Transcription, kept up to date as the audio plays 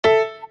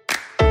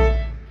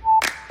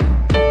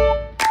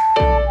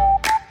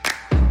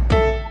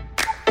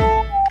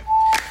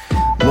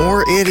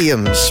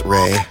idioms,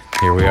 Ray.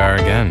 Here we are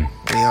again.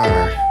 We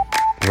are.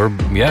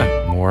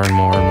 More and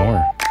more and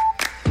more.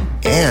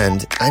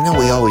 And I know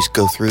we always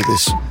go through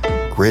this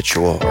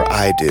ritual, or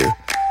I do,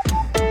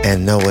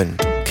 and no one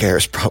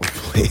cares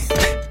probably.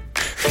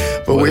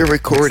 But we're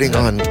recording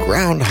on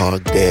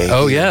Groundhog Day.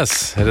 Oh,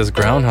 yes. It is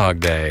Groundhog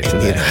Day in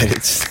the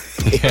United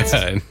States.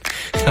 Yeah.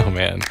 Oh,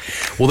 man.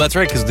 Well, that's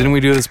right, because didn't we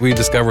do this? We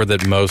discovered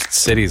that most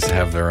cities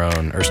have their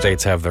own, or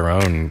states have their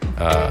own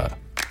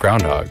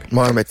Groundhog.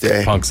 Marmot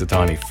Day.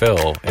 Punxsutawney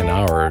Phil in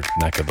our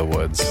neck of the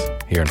woods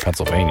here in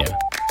Pennsylvania.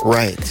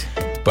 Right.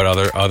 But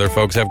other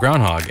folks have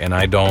Groundhog, and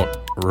I don't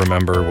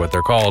remember what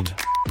they're called,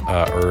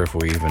 or if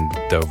we even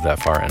dove that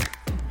far in.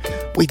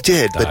 We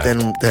did, but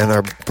then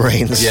our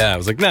brains... Yeah, I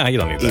was like, nah, you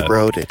don't need that.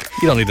 Eroded.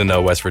 You don't need to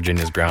know West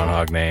Virginia's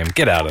groundhog name.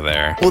 Get out of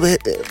there. Well,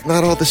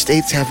 not all the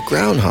states have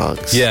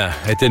groundhogs. Yeah,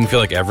 it didn't feel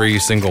like every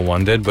single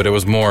one did, but it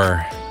was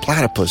more...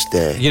 Platypus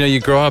Day. You know, you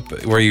grow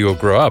up where you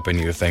grow up and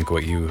you think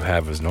what you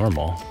have is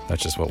normal.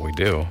 That's just what we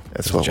do.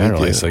 That's what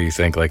generally. we do. So you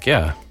think like,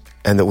 yeah.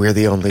 And that we're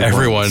the only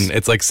ones.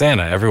 It's like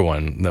Santa.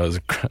 Everyone knows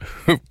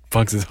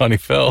Punxsutawney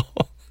Phil.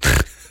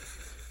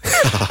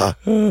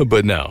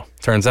 But no.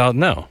 Turns out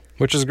no,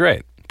 which is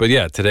great. But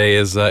yeah, today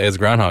is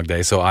Groundhog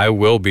Day, so I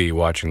will be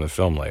watching the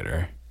film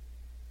later,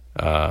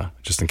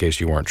 just in case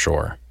you weren't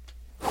sure.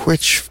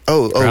 Which?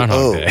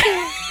 Groundhog Day.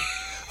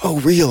 Oh,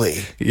 really?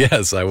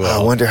 Yes, I will.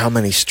 I wonder how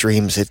many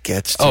streams it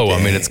gets today. Oh,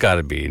 I mean, it's got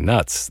to be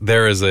nuts.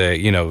 There is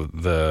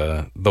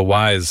the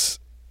Wise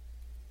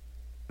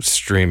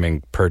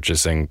streaming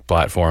purchasing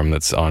platform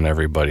that's on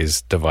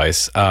everybody's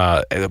device.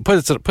 It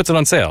puts it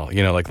on sale,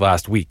 like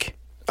last week,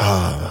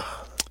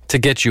 to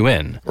get you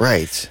in.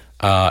 Right.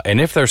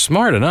 And if they're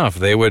smart enough,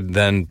 they would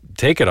then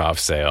take it off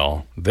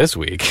sale this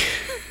week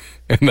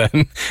and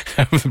then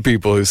have the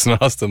people who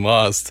snossed and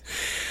lost.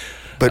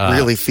 But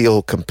really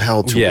feel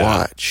compelled to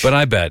watch. But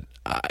I bet,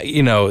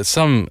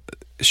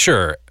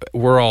 sure,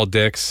 we're all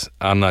dicks.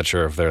 I'm not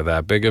sure if they're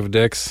that big of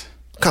dicks.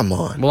 Come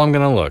on. Well, I'm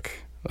going to look.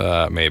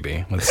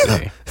 Maybe. Let's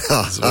see.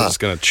 So we're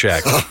just going to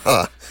check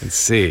and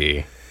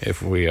see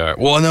if we are.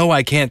 Well, no,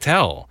 I can't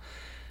tell.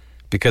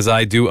 Because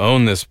I do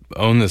own this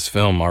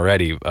film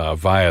already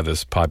via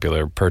this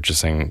popular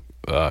purchasing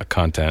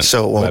content.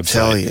 So it won't website.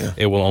 Tell you.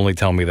 It will only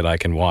tell me that I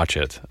can watch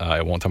it.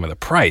 It won't tell me the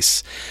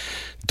price.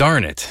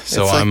 Darn it!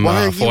 So it's like, I'm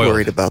why are foiled. You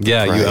worried about the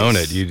price? Yeah, you own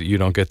it. You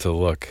don't get to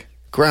look.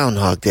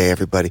 Groundhog Day,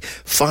 everybody.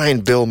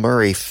 Fine Bill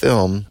Murray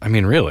film. I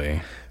mean,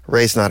 really.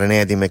 Ray's not an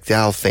Andie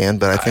MacDowell fan,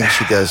 but I think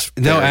she does.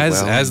 No,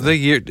 well as the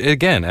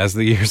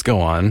years go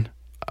on,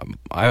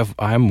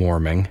 I'm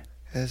warming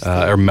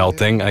or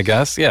melting. I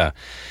guess. Yeah.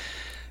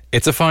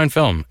 It's a fine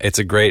film. It's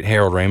a great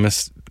Harold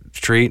Ramis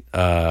treat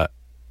about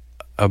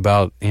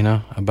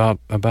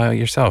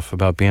yourself,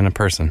 about being a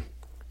person.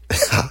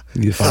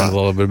 You find a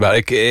little bit about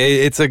it.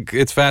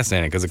 It's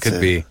fascinating because it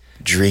could be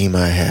dream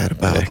I had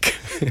about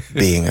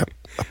being a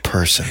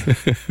person.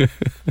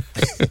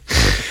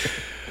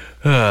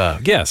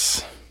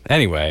 Yes.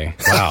 Anyway,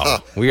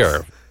 wow, we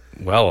are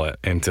well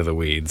into the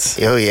weeds.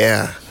 Oh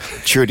yeah,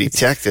 True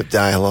Detective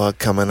dialogue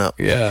coming up.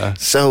 Yeah.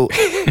 So.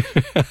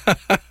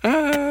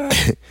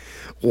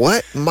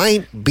 What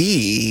might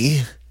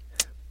be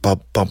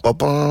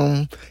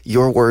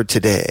your word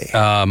today?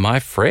 My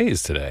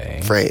phrase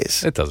today.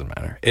 Phrase. It doesn't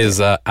matter.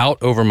 Is out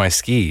over my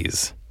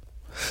skis.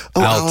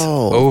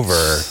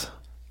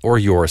 Or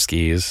your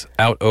skis.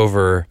 Out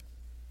over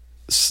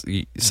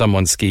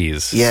someone's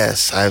skis.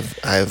 Yes,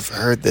 I've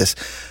heard this.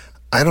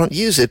 I don't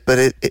use it,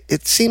 but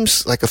it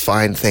seems like a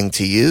fine thing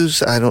to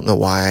use. I don't know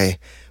why,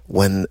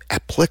 when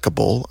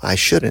applicable, I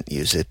shouldn't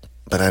use it,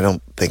 but I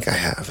don't think I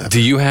have ever.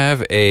 Do you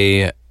have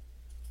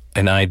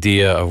an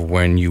idea of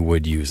when you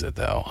would use it,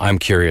 though? I'm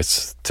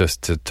curious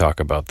to talk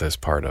about this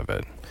part of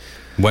it.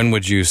 When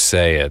would you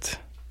say it?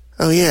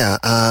 Oh, yeah.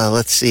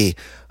 Let's see.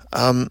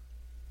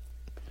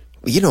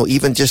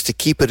 Even just to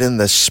keep it in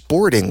the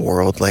sporting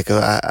world, like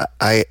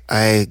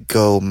I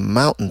go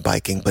mountain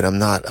biking, but I'm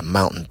not a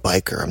mountain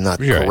biker. I'm not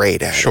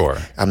great at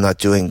it. I'm not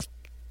doing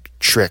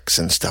tricks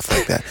and stuff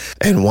like that.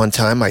 And one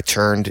time I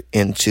turned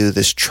into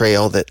this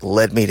trail that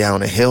led me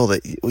down a hill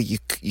that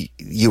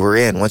you were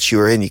in. Once you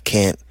were in, you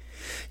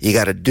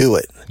got to do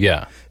it.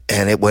 Yeah.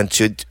 And it went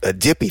to a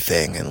dippy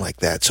thing and like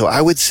that. So I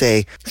would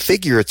say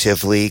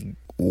figuratively,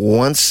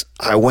 once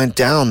I went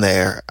down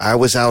there, I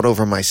was out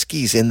over my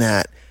skis in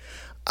that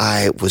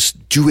I was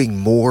doing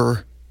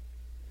more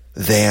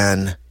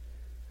than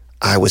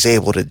I was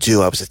able to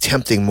do. I was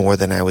attempting more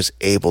than I was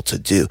able to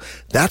do.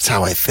 That's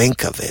how I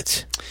think of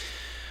it.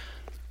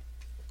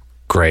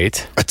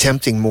 Great.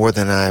 Attempting more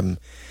than I'm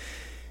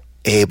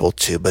able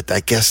to. But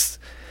I guess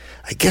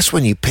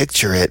when you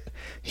picture it,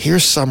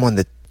 here's someone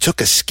that took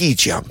a ski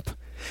jump,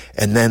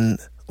 and then,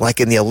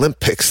 like in the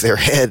Olympics, their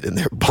head and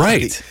their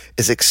body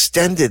is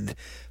extended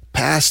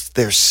past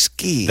their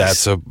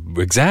skis.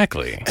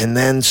 Exactly. And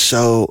then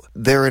so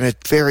they're in a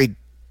very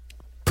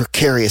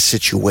precarious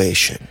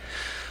situation.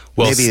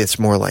 Well, maybe it's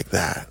more like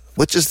that,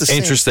 which is the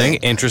same thing.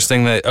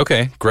 Interesting.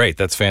 Okay, great.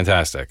 That's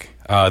fantastic.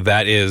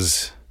 That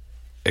is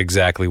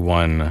exactly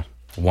one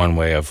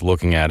way of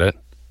looking at it.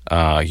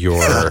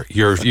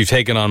 You've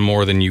taken on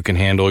more than you can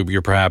handle.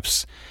 You're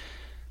perhaps,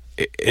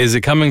 is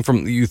it coming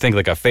from, you think,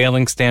 like a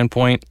failing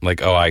standpoint?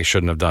 Like, oh, I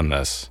shouldn't have done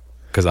this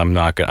because I'm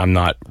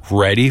not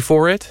ready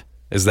for it?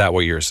 Is that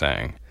what you're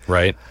saying,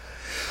 right?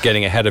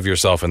 Getting ahead of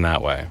yourself in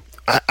that way.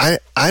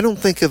 I don't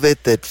think of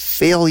it that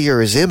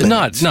failure is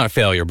imminent. Not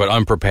failure, but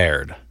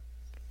unprepared.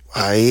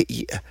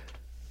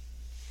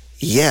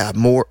 Yeah,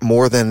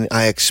 more than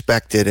I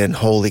expected, and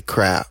holy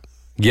crap.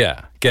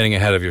 Yeah, getting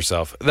ahead of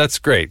yourself. That's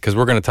great, because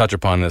we're going to touch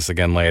upon this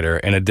again later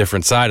in a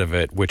different side of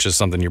it, which is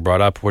something you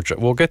brought up, which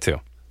we'll get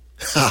to.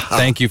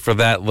 Thank you for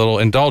that little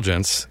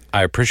indulgence.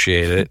 I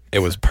appreciate it. It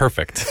was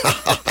perfect.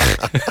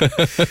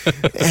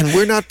 And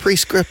we're not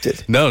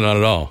pre-scripted. No, not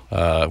at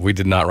all. We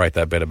did not write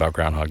that bit about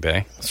Groundhog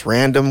Day. It's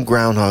random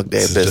Groundhog Day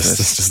business.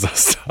 It's just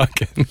us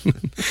talking.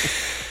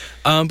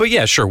 But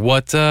yeah, sure.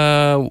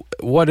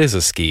 What is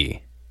a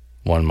ski?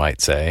 One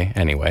might say.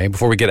 Anyway,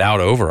 before we get out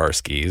over our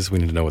skis, we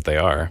need to know what they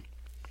are.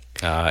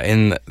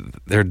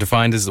 They're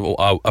defined as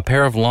a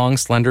pair of long,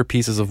 slender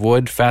pieces of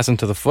wood fastened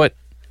to the foot,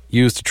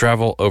 used to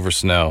travel over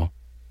snow,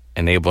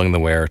 enabling the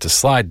wearer to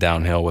slide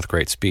downhill with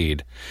great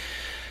speed.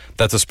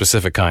 That's a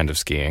specific kind of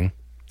skiing,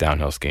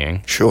 downhill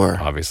skiing. Sure.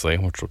 Obviously,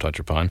 which we'll touch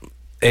upon.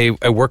 A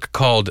work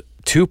called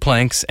Two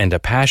Planks and a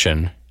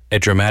Passion, A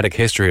Dramatic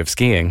History of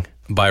Skiing,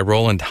 by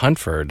Roland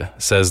Huntford,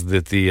 says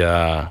that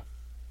the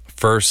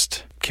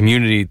first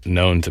community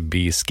known to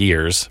be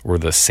skiers were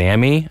the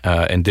Sami,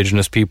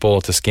 indigenous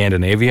people to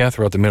Scandinavia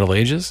throughout the Middle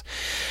Ages.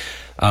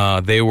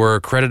 They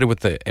were credited with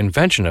the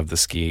invention of the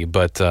ski,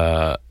 but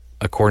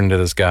according to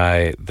this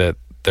guy, that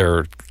there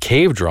are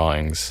cave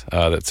drawings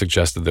that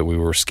suggested that we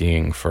were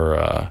skiing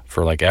for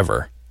like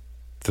ever,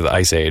 to the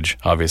Ice Age,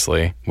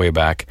 obviously, way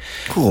back.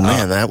 Cool,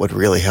 man, that would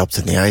really help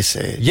in the Ice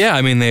Age. Yeah,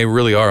 I mean, they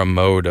really are a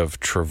mode of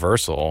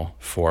traversal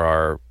for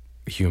our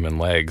human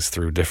legs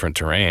through different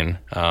terrain.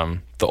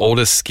 The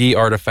oldest ski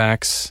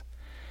artifacts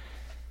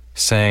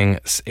saying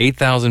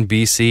 8,000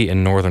 BC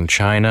in northern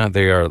China.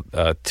 They are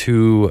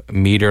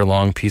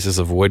 2-meter-long pieces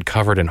of wood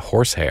covered in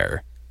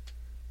horsehair.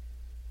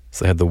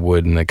 So they had the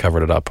wood and they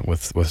covered it up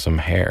with some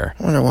hair.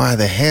 I wonder why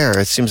the hair.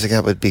 It seems like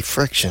that would be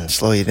friction,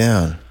 slow you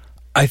down.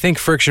 I think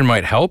friction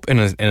might help in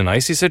an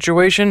icy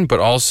situation,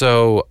 but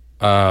also,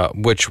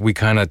 which we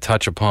kind of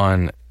touch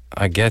upon,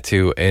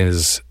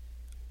 is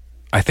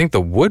I think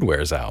the wood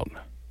wears out.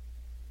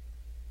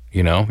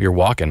 You know, you're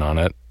walking on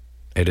it.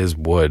 It is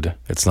wood.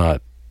 It's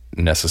not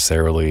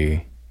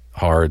necessarily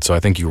hard. So I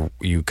think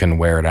you can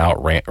wear it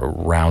out,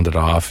 round it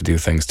off, do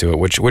things to it,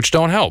 which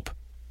don't help,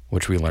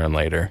 which we learn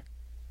later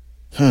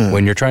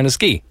when you're trying to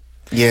ski.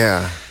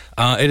 Yeah.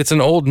 It's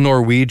an old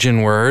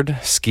Norwegian word,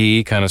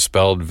 ski, kind of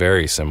spelled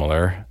very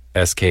similar,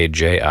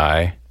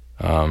 skji.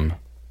 And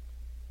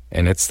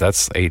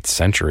that's 8th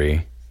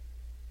century,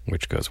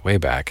 which goes way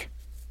back.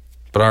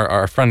 But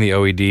our friend the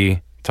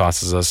OED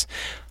tosses us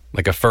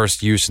like a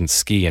first use in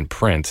ski in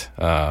print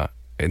in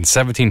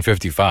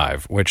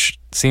 1755, which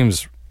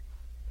seems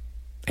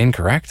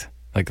incorrect.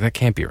 Like, that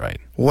can't be right.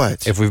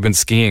 What? If we've been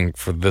skiing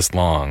for this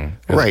long.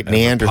 Right,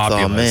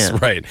 Neanderthal man.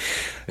 Right.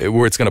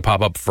 Where it's going to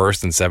pop up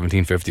first in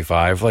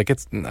 1755. Like,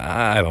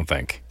 I don't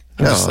think.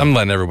 I'm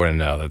letting everybody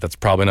know that that's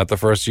probably not the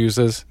first use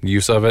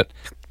of it.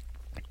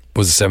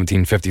 Was a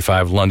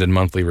 1755 London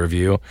Monthly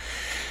Review.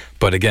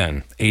 But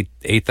again,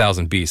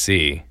 8,000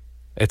 BC,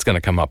 it's going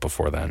to come up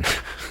before then.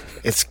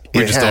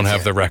 We just don't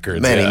have the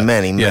records. Many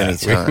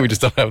times. We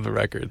just don't have the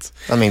records.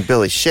 I mean,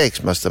 Billy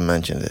Shakes must have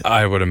mentioned it.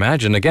 I would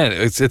imagine. Again,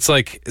 it's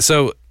like,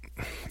 so,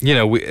 you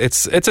know,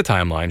 it's a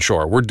timeline,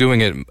 sure. We're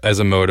doing it as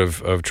a mode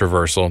of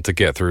traversal to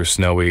get through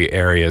snowy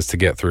areas, to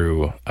get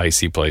through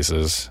icy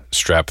places,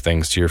 strap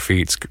things to your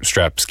feet,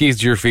 strap skis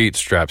to your feet,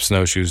 strap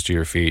snowshoes to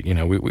your feet. You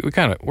know,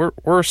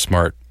 we're a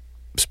smart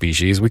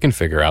species. We can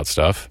figure out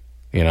stuff,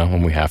 you know,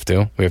 when we have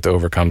to. We have to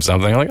overcome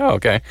something. Like, oh,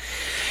 okay.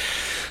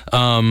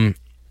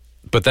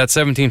 But that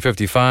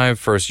 1755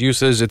 first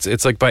uses,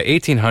 it's like by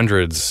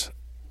 1800s,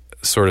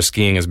 sort of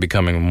skiing is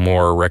becoming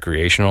more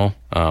recreational,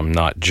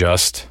 not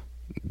just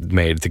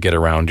made to get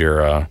around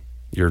your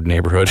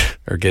neighborhood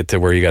or get to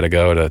where you got to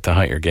go to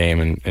hunt your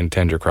game and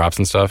tend your crops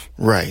and stuff.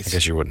 Right. I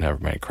guess you wouldn't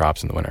have many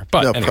crops in the winter.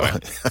 But anyway.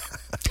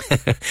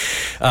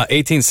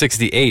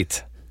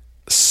 1868,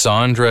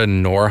 Sondre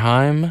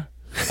Norheim,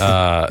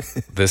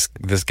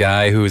 this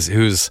guy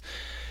who's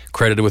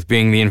credited with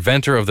being the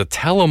inventor of the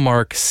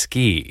telemark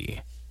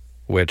ski,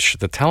 which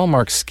the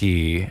telemark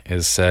ski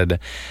is said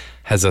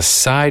has a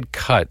side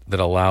cut that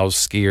allows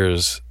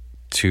skiers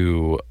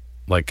to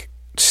like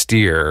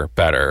steer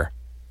better,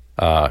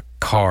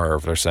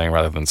 carve, they're saying,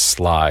 rather than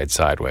slide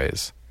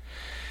sideways.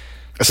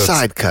 A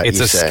side cut, it's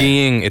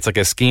like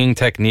a skiing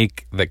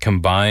technique that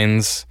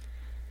combines,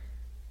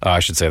 I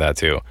should say that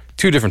too,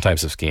 2 different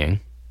types of skiing,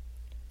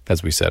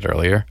 as we said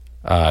earlier.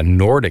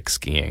 Nordic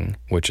skiing,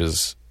 which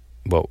is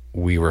what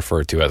we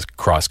refer to as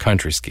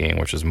cross-country skiing,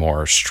 which is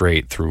more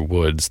straight through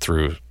woods,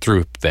 through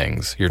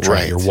things.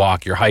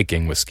 You're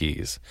hiking with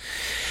skis.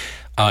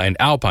 And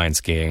alpine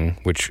skiing,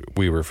 which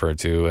we refer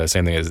to as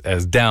same thing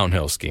as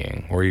downhill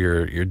skiing, where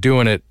you're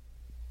doing it,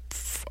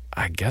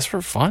 I guess,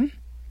 for fun.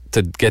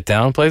 to get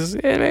down places,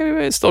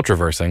 maybe it's still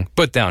traversing,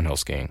 but downhill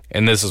skiing.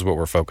 And this is what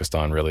we're focused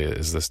on, really,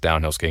 is this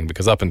downhill skiing,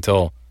 because up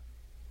until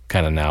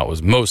kind of now, it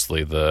was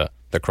mostly the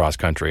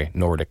cross-country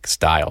Nordic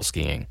style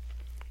skiing.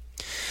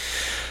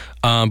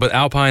 But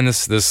Alpine,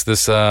 this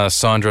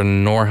Sondre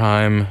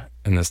Norheim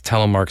and this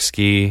Telemark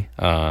ski,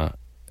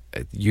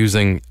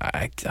 using,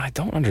 I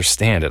don't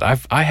understand it.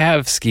 I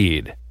have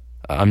skied.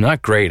 I'm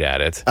not great at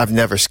it. I've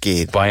never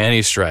skied. By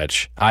any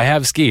stretch. I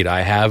have skied.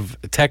 I have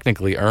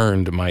technically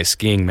earned my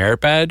skiing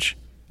merit badge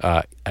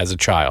as a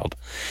child.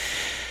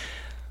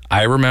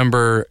 I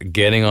remember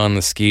getting on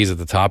the skis at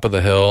the top of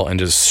the hill and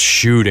just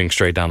shooting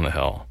straight down the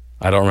hill.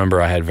 I don't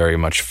remember I had very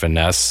much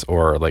finesse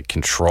or like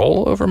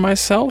control over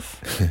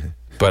myself.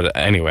 But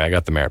anyway, I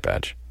got the merit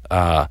badge.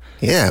 Yeah,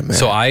 man.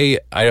 So I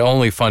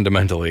only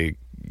fundamentally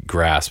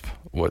grasp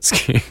what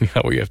skiing,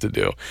 how we have to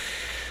do.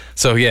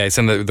 So yeah, it's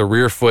in the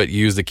rear foot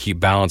used to keep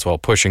balance while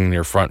pushing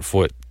your front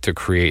foot to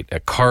create a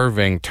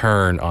carving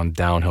turn on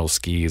downhill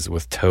skis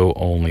with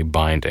toe-only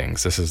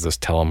bindings. This is this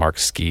Telemark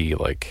ski,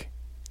 like,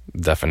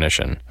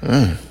 definition.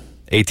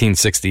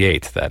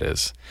 1868, that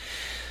is.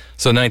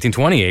 So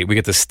 1928, we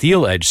get the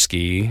steel edge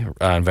ski,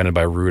 invented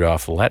by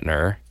Rudolf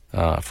Lettner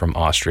from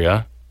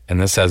Austria. And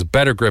this has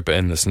better grip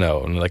in the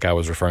snow. And like I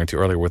was referring to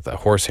earlier with the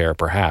horsehair,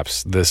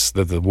 perhaps,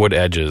 the wood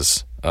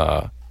edges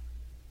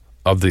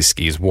of these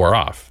skis wore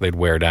off. They'd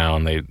wear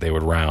down, they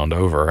would round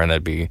over, and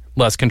there'd be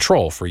less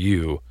control for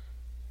you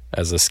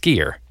as a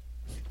skier.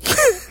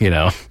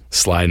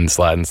 Sliding.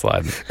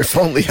 If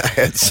only I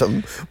had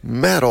some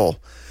metal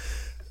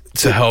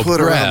to help put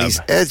grab around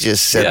these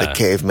edges, said the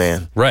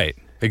caveman. Right.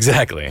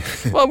 Exactly.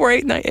 Well, now we're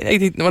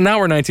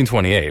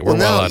 1928. We're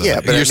well out of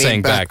it. You're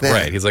saying back then.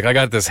 Right. He's like, I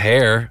got this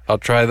hair. I'll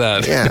try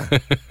that.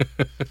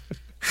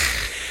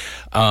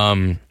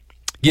 Yeah.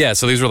 Yeah,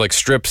 so these were like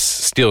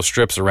steel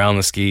strips around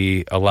the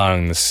ski,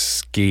 allowing the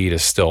ski to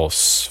still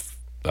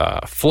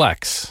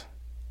flex,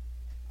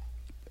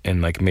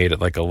 and like made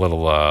it like a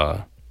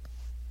little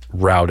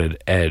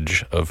routed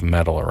edge of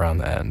metal around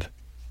the end.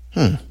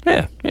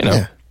 Yeah,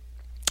 Yeah.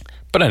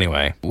 But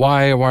anyway,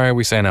 why are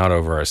we saying out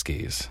over our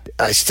skis?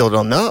 I still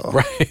don't know.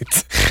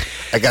 Right.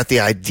 I got the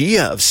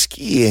idea of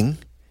skiing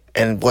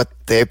and what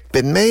they've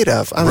been made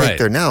of. I think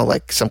they're now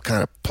like some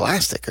kind of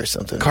plastic or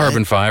something.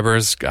 Carbon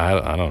fibers.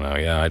 I don't know.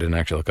 Yeah, I didn't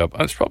actually look up.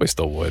 It's probably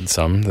still wood.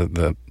 Some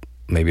the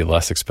maybe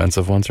less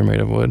expensive ones are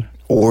made of wood,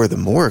 or the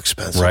more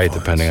expensive. Right,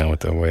 ones. Depending on what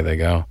the way they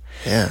go.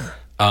 Yeah.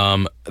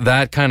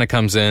 That kind of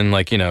comes in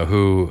like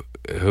who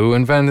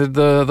invented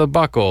the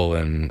buckle,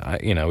 and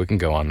we can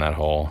go on that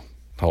whole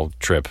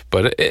trip,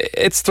 but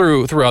it's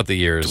throughout the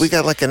years. We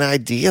got like an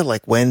idea,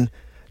 like when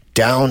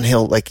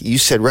downhill, like you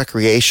said,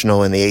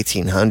 recreational in the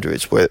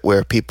 1800s,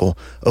 where people,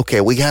 okay,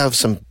 we have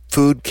some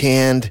food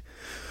canned,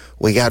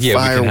 we got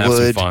firewood. We can have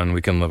some fun,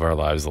 we can live our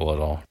lives a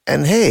little.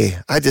 And hey,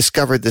 I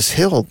discovered this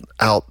hill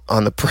out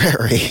on the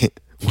prairie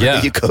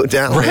where you go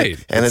down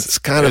it, and it's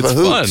kind of a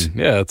hoot. Fun.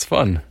 Yeah, it's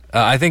fun.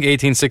 I think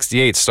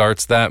 1868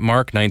 starts that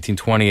mark.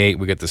 1928,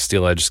 we get the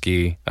steel edge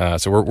ski.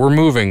 So we're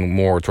moving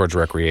more towards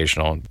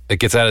recreational.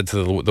 It gets added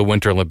to the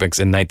Winter Olympics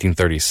in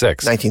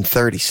 1936.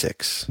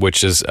 1936.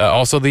 Which is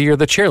also the year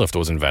the chairlift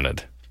was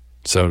invented.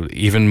 So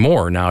even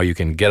more, now you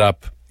can get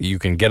up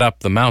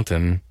the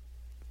mountain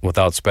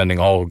without spending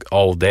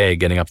all day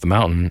getting up the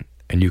mountain,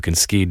 and you can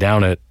ski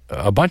down it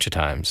a bunch of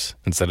times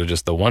instead of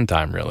just the one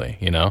time, really,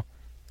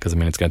 Because,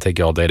 it's going to take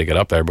you all day to get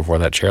up there before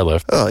that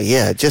chairlift. Oh,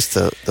 yeah, just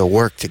the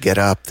work to get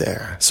up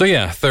there. So,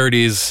 yeah,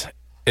 30s,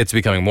 it's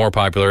becoming more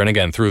popular. And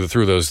again, through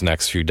those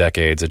next few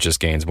decades, it just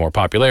gains more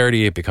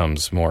popularity. It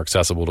becomes more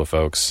accessible to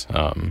folks.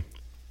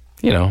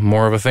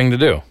 More of a thing to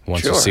do.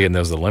 Once you see it in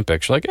those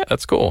Olympics, you're like, yeah,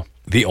 that's cool.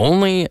 The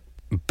only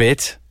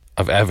bit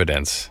of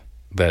evidence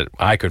that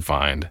I could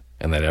find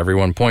and that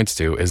everyone points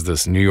to is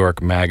this New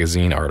York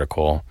Magazine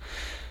article.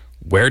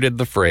 Where did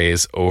the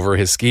phrase "over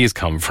his skis"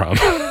 come from?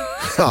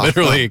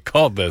 Literally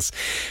called this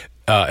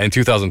in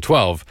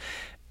 2012,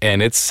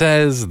 and it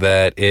says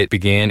that it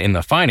began in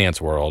the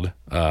finance world,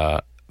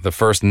 the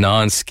first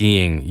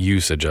non-skiing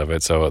usage of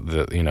it, so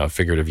the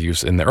figurative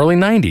use in the early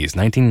 90s,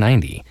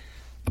 1990.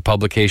 The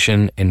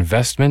publication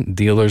Investment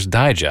Dealer's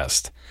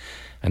Digest,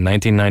 a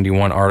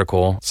 1991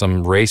 article,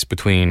 some race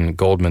between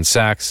Goldman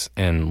Sachs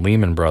and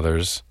Lehman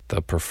Brothers,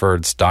 the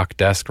preferred stock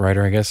desk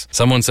writer, I guess.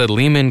 Someone said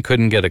Lehman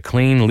couldn't get a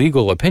clean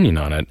legal opinion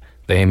on it.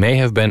 They may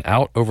have been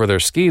out over their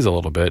skis a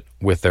little bit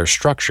with their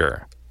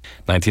structure.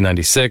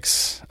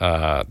 1996,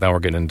 now we're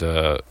getting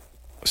into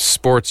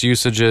sports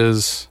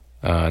usages.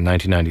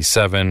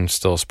 1997,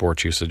 still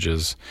sports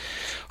usages.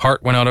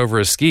 Hart went out over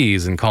his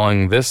skis and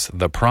calling this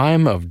the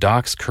prime of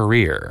Doc's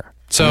career.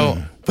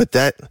 So, but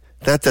that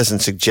doesn't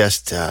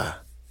suggest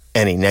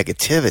any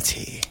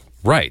negativity.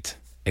 Right,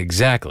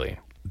 exactly.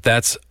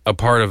 That's a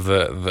part of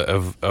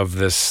of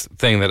this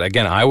thing that,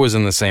 again, I was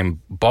in the same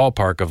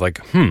ballpark of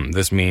like,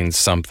 this means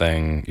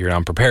something you're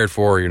not prepared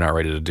for, you're not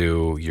ready to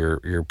do,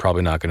 you're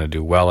probably not going to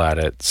do well at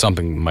it,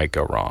 something might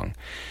go wrong.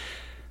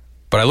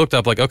 But I looked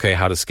up like, okay,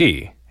 how to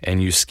ski.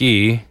 And you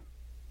ski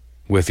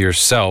with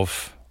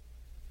yourself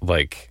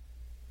like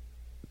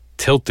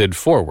tilted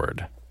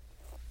forward.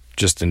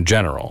 just in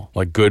general.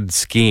 Like good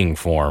skiing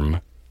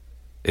form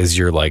is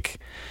you're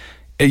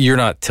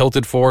not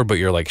tilted forward, but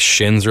your like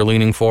shins are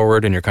leaning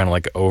forward and you're kind of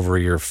like over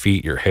your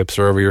feet, your hips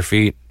are over your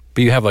feet,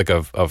 but you have like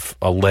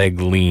a leg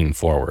lean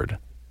forward.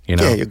 You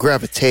know? Yeah, you're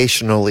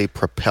gravitationally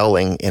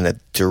propelling in a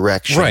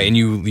direction. Right, and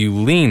you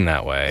lean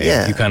that way.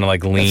 Yeah. You kind of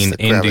like lean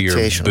into your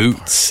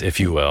boots, part. If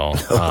you will.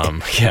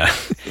 Yeah.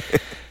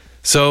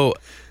 So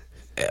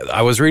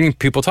I was reading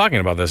people talking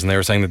about this, and they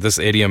were saying that this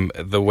idiom,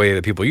 the way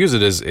that people use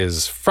it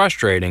is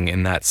frustrating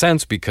in that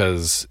sense,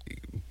 because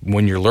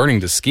when you're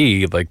learning to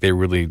ski, like they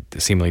really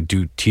seemingly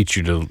do teach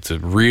you to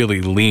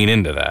really lean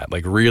into that,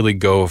 like really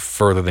go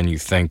further than you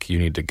think you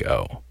need to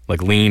go,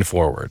 like lean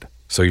forward.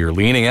 So you're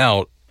leaning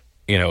out,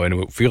 you know, and it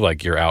would feel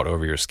like you're out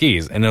over your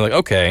skis. And they're like,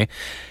 okay,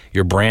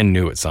 you're brand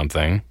new at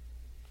something.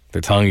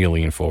 They're telling you to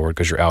lean forward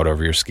because you're out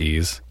over your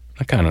skis.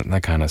 That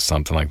kind of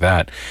something like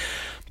that.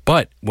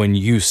 But when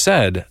you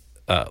said,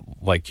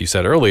 like you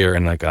said earlier,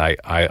 and like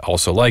I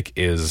also like,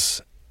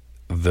 is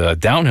the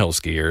downhill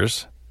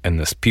skiers and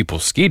this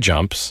people's ski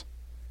jumps,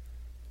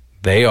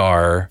 they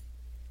are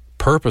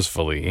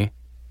purposefully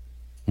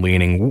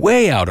leaning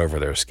way out over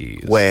their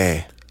skis.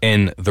 Way.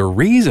 And the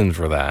reason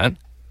for that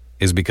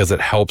is because it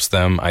helps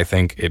them. I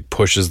think it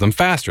pushes them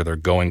faster. They're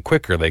going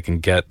quicker. They can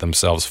get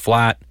themselves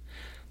flat.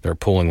 They're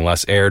pulling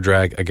less air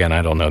drag. Again,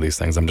 I don't know these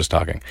things. I'm just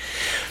talking.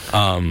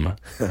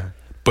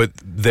 But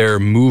they're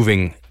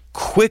moving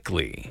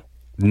quickly,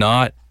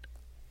 not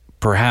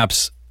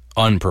perhaps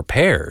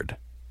unprepared,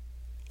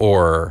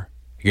 or,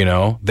 you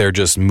know, they're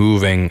just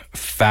moving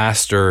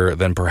faster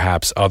than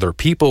perhaps other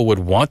people would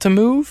want to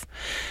move.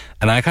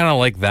 And I kind of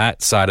like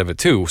that side of it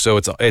too. So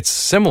it's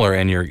similar,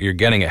 and you're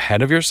getting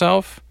ahead of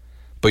yourself,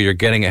 but you're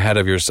getting ahead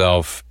of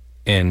yourself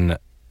in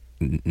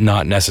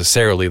not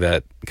necessarily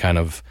that kind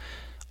of,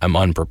 I'm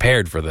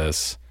unprepared for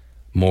this,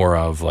 more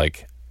of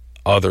like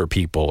other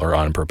people are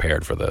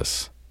unprepared for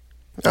this.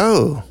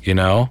 Oh. You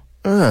know?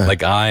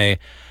 Like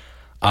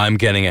I'm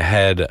getting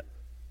ahead.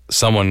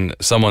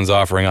 Someone's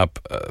offering up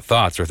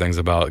thoughts or things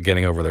about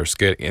getting over their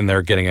ski, and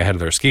they're getting ahead of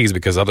their skis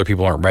because other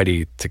people aren't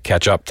ready to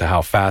catch up to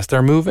how fast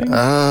they're moving. You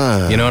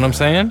know what I'm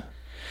saying?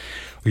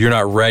 You're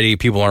not ready.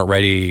 People aren't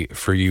ready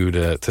for you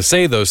to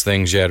say those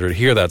things yet, or to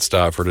hear that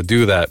stuff, or to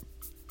do that.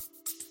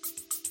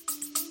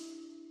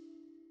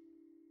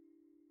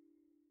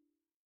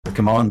 The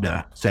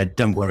commander said,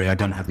 "Don't worry, I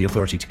don't have the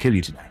authority to kill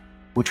you today,"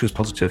 which was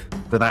positive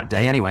for that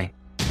day anyway.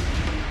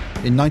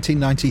 In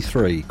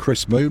 1993,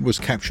 Chris Moon was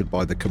captured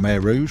by the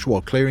Khmer Rouge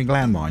while clearing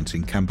landmines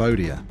in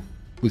Cambodia.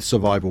 With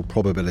survival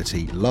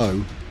probability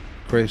low,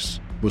 Chris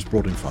was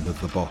brought in front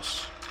of the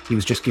boss. He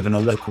was just given a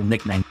local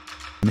nickname,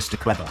 Mr.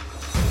 Clever.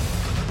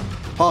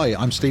 Hi,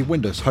 I'm Steve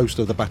Windus, host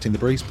of the Batting the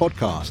Breeze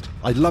podcast.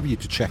 I'd love you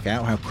to check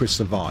out how Chris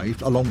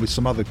survived, along with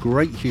some other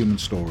great human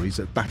stories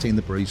at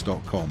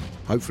battingthebreeze.com.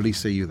 Hopefully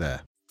see you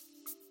there.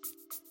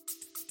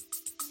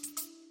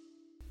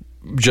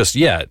 Just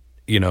yet,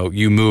 you know,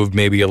 you moved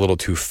maybe a little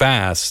too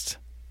fast,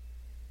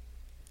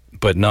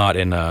 but not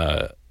in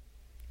a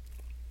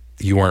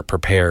you weren't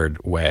prepared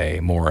way,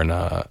 more in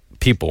a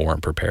people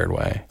weren't prepared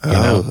way.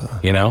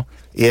 You know?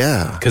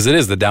 Yeah. Because it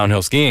is the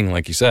downhill skiing,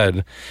 like you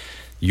said,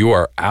 you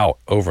are out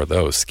over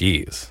those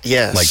skis.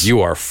 Yes. Like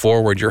you are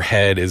forward, your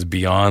head is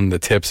beyond the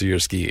tips of your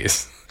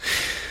skis.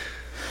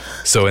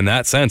 So in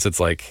that sense, it's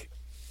like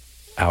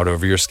out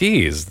over your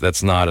skis.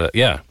 That's not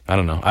I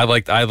don't know. I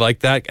like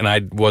that, and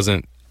I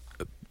wasn't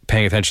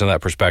paying attention to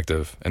that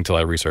perspective until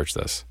I researched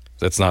this.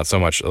 It's not so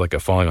much like a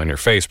falling on your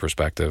face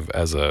perspective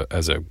as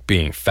a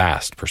being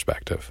fast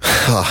perspective.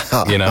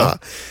 You know?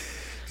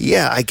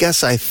 Yeah, I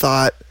guess I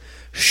thought,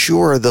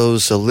 sure,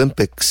 those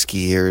Olympic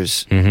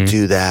skiers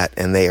do that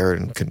and they are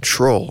in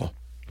control.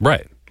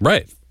 Right.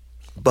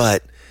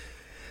 But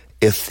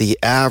if the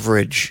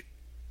average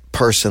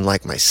person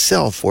like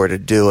myself were to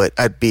do it,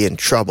 I'd be in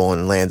trouble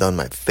and land on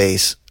my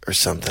face or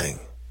something.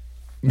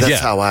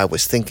 That's how I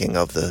was thinking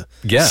of the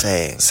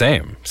saying.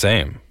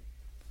 Same.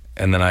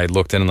 And then I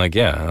looked in and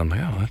I'm like,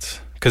 oh, that's...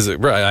 Because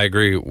I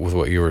agree with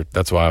what you were...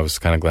 That's why I was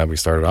kind of glad we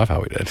started off how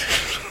we did.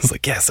 I was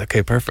like, yes,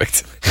 okay,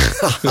 perfect.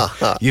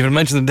 You even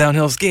mentioned the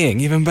downhill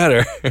skiing, even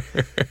better.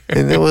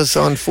 And it was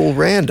on full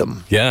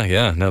random.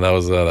 Yeah. No, that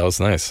was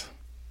nice.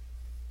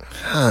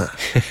 Huh.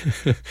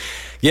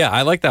 Yeah,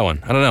 I like that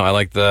one. I don't know. I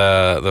like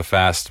the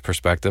fast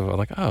perspective. I'm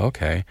like, oh,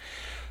 okay.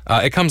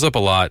 It comes up a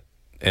lot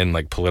in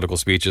like political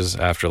speeches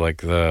after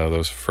like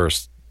those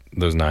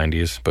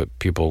 90s, but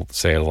people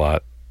say it a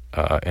lot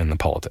in the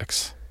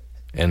politics.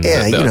 And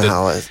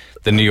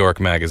the New York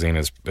Magazine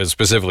is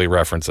specifically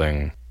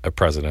referencing a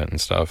president and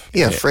stuff.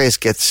 Yeah, a phrase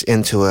gets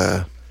into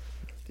a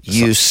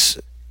use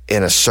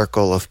in a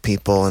circle of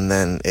people, and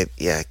then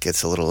it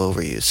gets a little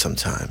overused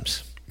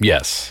sometimes.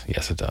 Yes,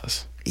 it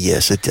does.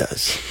 Yes, it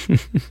does.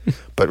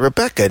 But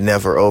Rebecca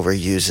never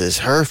overuses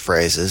her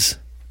phrases.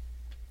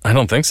 I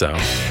don't think so.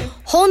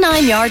 Whole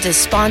 9 Yards is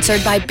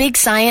sponsored by Big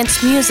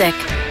Science Music.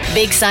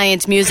 Big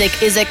Science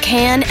Music is a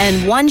Cannes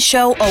and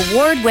one-show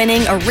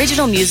award-winning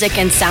original music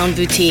and sound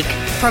boutique,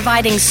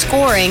 providing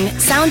scoring,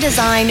 sound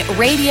design,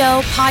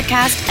 radio,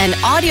 podcast, and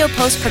audio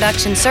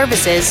post-production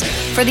services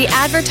for the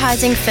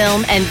advertising,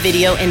 film, and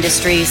video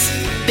industries.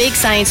 Big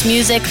Science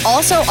Music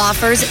also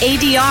offers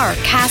ADR,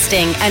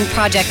 casting, and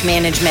project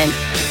management.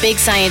 Big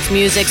Science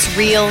Music's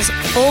reels,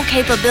 full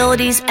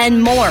capabilities,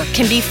 and more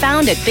can be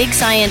found at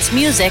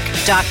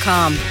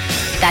BigScienceMusic.com.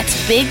 That's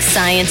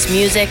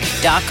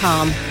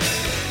BigScienceMusic.com.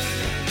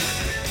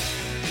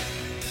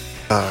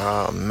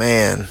 Oh,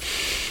 man.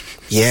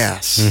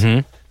 Yes.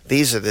 Mm-hmm.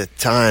 These are the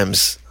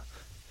times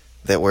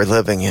that we're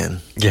living in.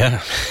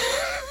 Yeah.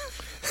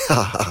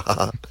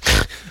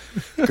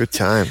 Good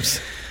times.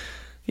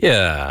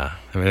 Yeah.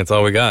 I mean, it's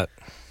all we got.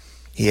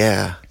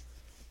 Yeah.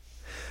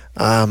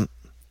 I'm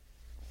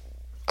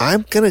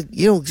going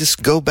to,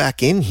 just go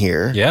back in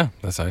here. Yeah.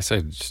 That's how I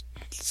say. Just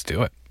let's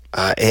do it.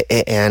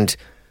 And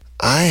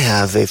I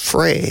have a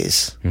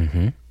phrase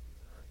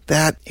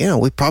that,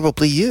 we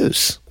probably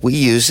use. We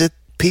use it.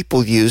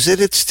 People use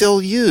it. It's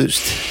still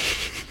used.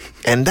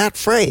 And that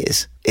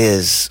phrase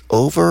is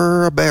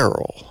over a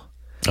barrel.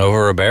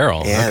 Over a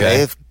barrel. Yeah, okay.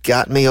 They've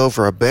got me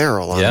over a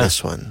barrel on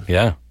this one.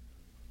 Yeah.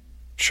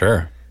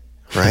 Sure.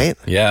 Right?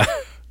 Yeah.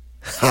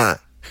 Huh.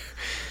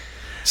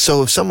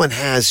 So if someone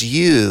has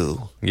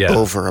you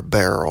over a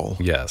barrel,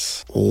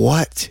 yes,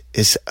 what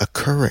is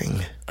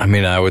occurring? I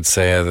mean, I would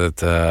say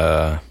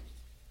that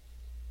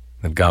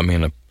they've got me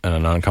in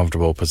an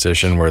uncomfortable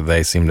position where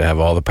they seem to have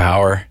all the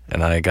power,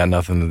 and I got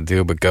nothing to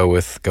do but go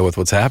with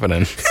what's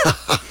happening.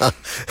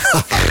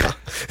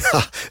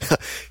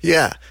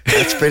 Yeah,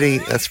 that's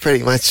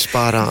pretty much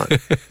spot on.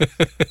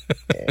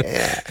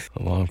 Yeah.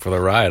 Along for the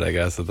ride, I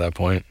guess, at that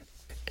point.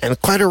 And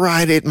quite a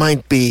ride it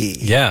might be.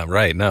 Yeah,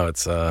 right. No,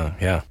 it's,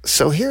 yeah.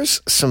 So here's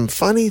some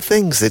funny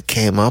things that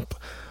came up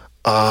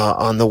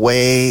on the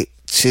way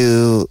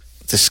to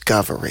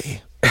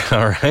Discovery.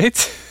 All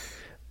right.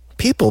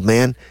 People,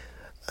 man,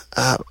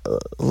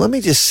 let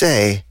me just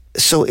say,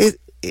 so it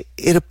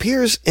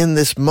appears in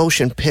this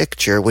motion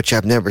picture, which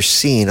I've never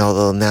seen,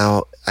 although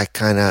now I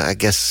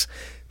guess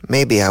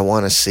maybe I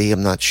want to see,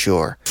 I'm not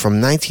sure,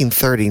 from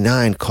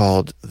 1939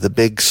 called The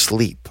Big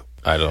Sleep.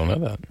 I don't know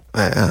that.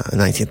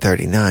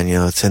 1939,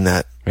 it's in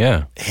that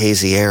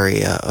hazy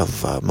area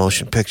of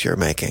motion picture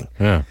making.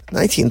 Yeah.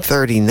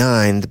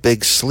 1939, The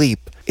Big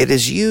Sleep. It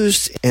is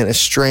used in a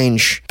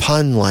strange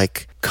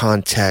pun-like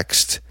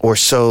context, or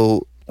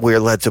so we're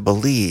led to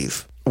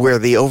believe, where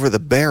the over the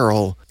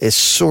barrel is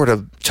sort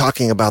of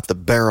talking about the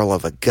barrel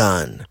of a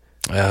gun.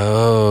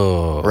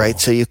 Oh.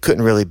 Right? So you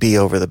couldn't really be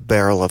over the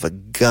barrel of a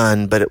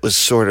gun, but it was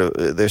sort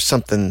of, there's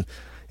something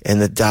in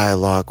the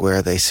dialogue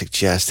where they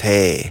suggest,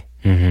 hey,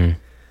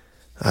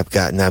 I've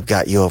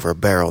got you over a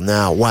barrel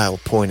now, while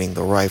pointing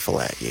the rifle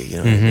at you. You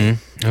know what I mean?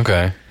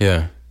 Okay.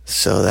 Yeah.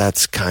 So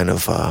that's kind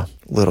of a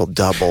little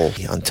double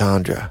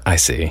entendre. I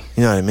see.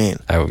 You know what I mean?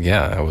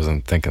 I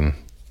wasn't thinking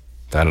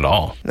that at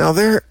all. Now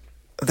there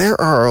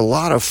are a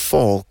lot of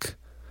folk,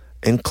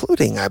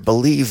 including, I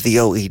believe, the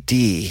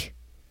OED,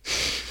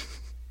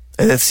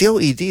 and it's the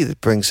OED that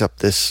brings up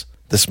this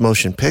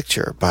motion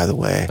picture, by the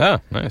way.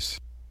 Oh, nice.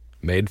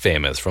 Made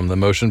famous from the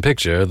motion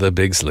picture, The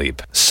Big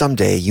Sleep.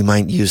 Someday you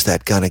might use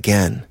that gun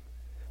again.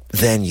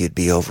 Then you'd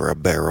be over a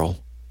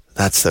barrel.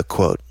 That's the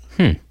quote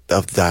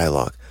of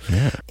dialogue.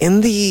 Yeah. In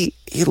the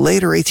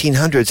later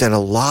 1800s, and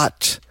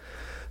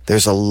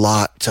there's a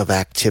lot of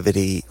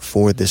activity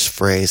for this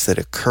phrase that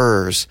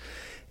occurs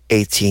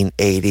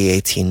 1880,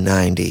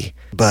 1890.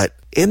 But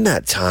in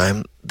that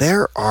time,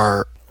 there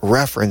are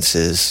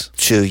references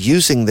to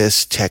using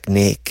this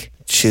technique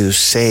to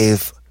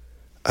save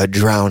a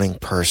drowning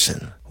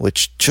person,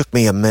 which took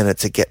me a minute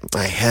to get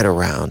my head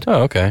around.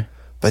 Oh, okay.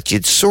 But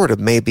you'd sort of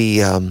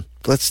maybe,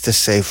 let's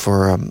just say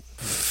for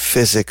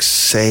physics'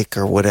 sake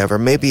or whatever,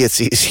 maybe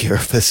it's easier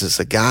if this is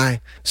a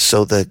guy.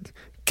 So the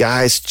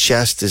guy's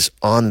chest is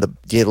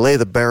you lay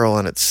the barrel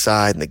on its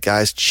side, and the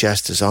guy's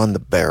chest is on the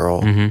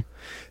barrel,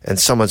 and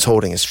someone's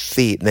holding his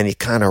feet, and then you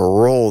kind of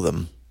roll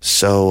them.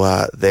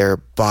 So their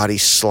body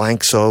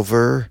slinks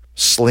over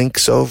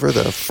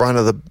the front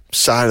of the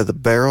side of the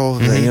barrel.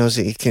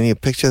 Can you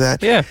picture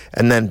that? Yeah.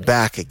 And then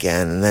back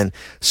again, and then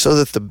so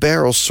that the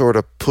barrel sort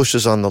of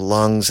pushes on the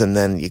lungs, and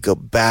then you go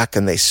back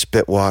and they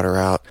spit water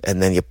out,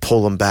 and then you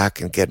pull them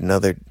back and get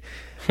another.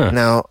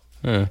 Now,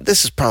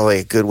 this is probably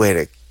a good way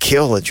to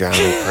kill a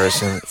drowning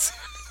person.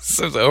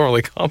 Seems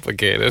overly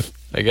complicated,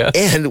 I guess.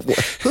 And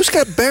who's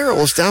got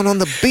barrels down on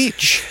the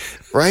beach?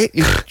 Right?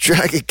 You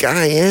drag a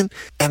guy in,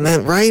 and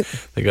then, right?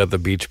 They got the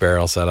beach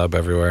barrel set up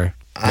everywhere.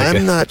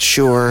 I'm not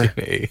sure,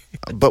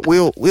 but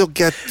we'll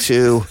get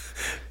to,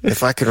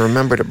 if I can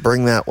remember to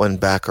bring that one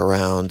back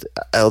around,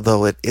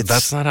 although it's...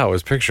 That's not how I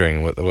was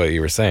picturing what you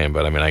were saying,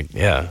 but I mean,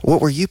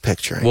 What were you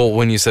picturing? Well,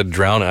 when you said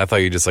drown, I thought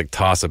you just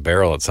toss a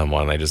barrel at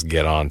someone and they just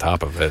get on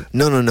top of it.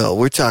 No.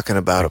 We're talking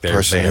about a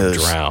person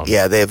who's drowned.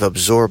 Yeah, they've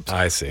absorbed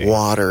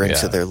water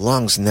into their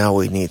lungs. Now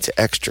we need to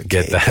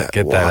extricate that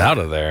out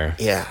of there.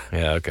 Yeah.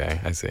 Yeah, okay,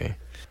 I see.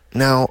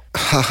 Now,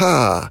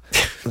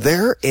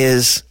 there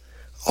is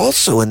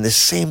also in this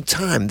same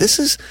time, this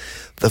is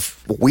the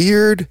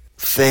weird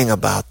thing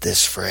about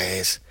this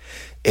phrase.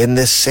 In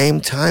this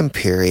same time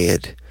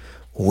period,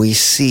 we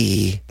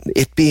see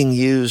it being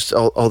used,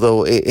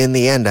 although in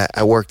the end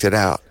I worked it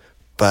out.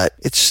 But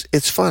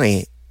it's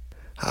funny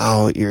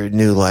how your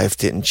new life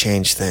didn't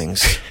change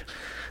things.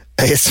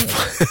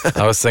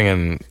 I was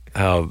thinking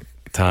how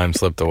time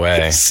slipped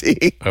away.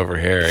 See? Over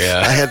here,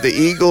 yeah. I had the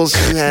Eagles.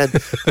 You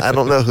had, I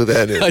don't know who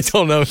that is. I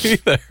don't know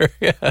either,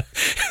 yeah.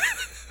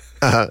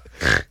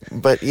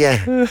 But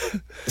yeah,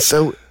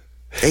 so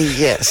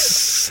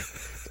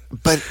yes.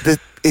 But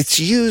it's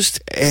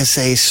used as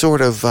a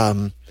sort of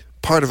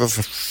part of a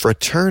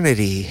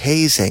fraternity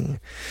hazing.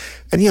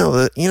 And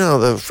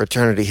the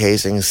fraternity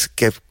hazings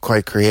get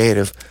quite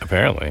creative.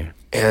 Apparently.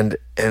 And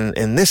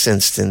in this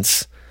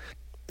instance,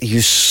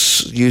 you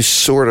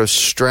sort of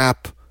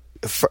strap.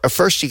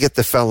 First, you get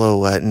the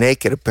fellow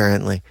naked,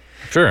 apparently.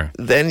 Sure.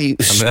 Then you.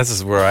 I mean, this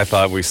is where I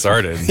thought we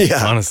started.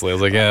 Yeah. Honestly, I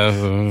was like,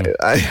 yeah.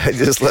 I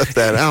just left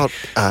that out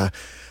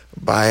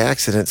by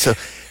accident. So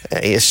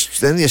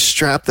then you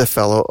strap the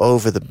fellow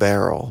over the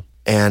barrel,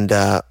 and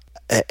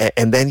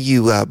then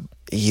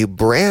you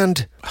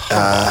brand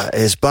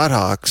his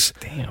buttocks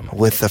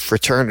with the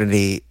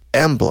fraternity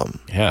emblem.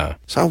 Yeah.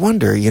 So I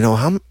wonder,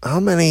 how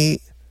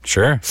many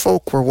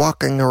folk were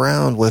walking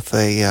around with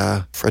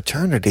a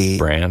fraternity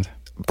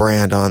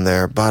brand on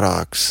their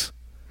buttocks.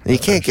 And you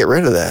can't get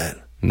rid of that.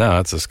 No,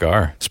 it's a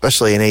scar.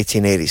 Especially in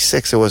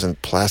 1886, it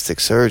wasn't plastic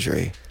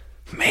surgery.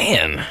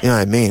 Man. You know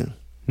what I mean?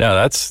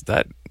 No,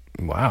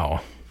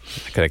 wow.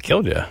 That could have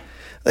killed you.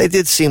 They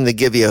did seem to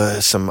give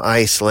you some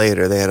ice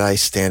later. They had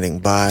ice standing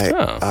by.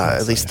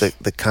 At least nice.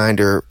 the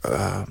kinder,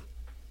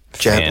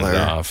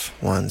 gentler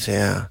ones,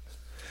 yeah.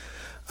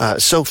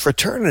 So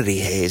fraternity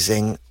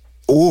hazing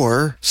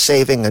or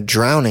saving a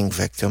drowning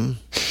victim.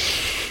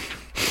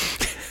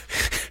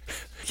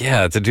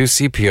 Yeah, to do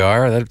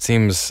CPR, that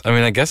seems,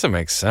 I guess it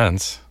makes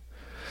sense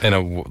in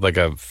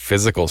a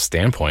physical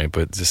standpoint,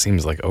 but it just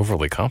seems like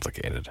overly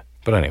complicated.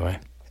 But anyway.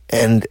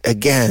 And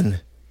again,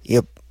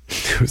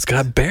 who's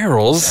got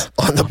barrels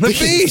on the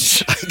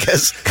beach? I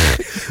guess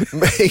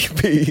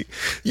maybe,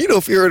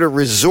 if you're at a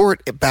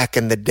resort back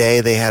in the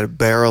day, they had a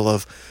barrel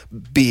of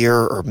beer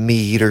or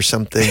mead or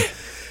something,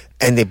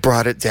 and they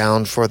brought it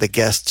down for the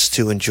guests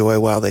to enjoy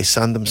while they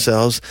sunned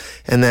themselves.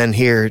 And then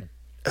here,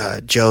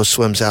 Joe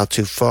swims out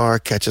too far,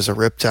 catches a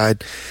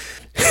riptide.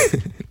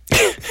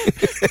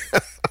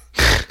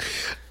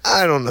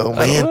 I don't know,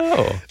 man. I don't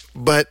know.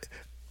 But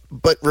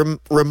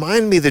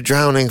remind me the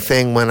drowning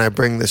thing when I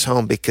bring this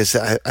home, because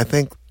I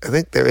think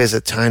there is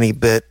a tiny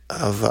bit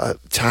of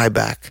tie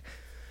back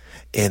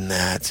in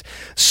that.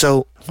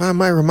 So why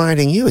am I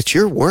reminding you? It's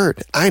your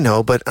word. I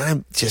know, but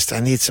I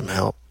need some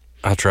help.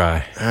 I'll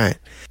try. All right.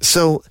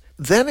 So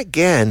then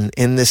again,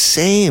 in the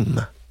same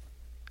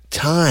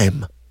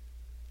time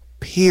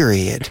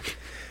period,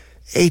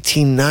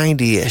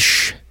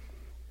 1890-ish,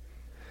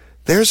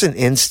 there's an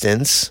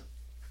instance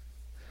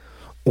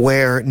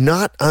where,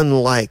 not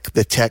unlike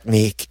the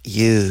technique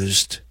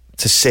used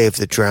to save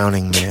the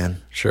drowning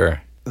man,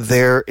 sure,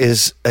 there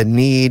is a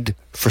need,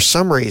 for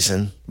some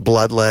reason,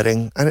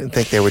 bloodletting. I didn't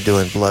think they were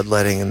doing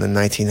bloodletting in the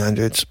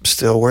 1900s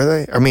still, were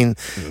they?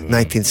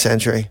 19th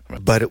century,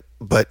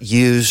 but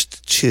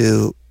used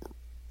to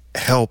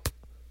help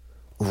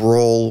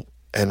roll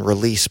and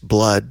release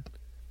blood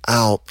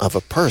out of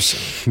a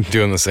person.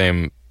 Doing the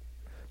same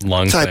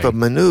lung type thing. Of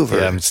maneuver.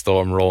 Yeah,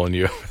 I'm rolling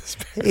you.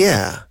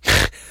 Yeah.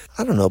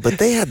 I don't know, but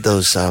they had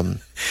those.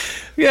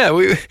 Yeah,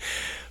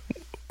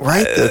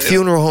 right. The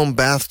funeral home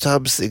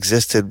bathtubs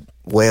existed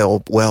well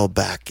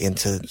back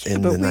into the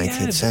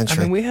 19th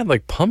century. We had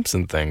like pumps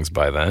and things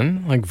by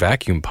then, like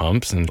vacuum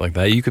pumps and like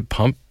that. You could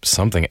pump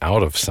something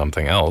out of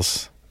something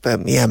else.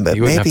 But you wouldn't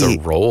maybe have to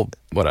roll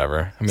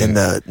whatever. In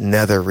the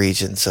nether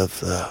regions of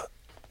the,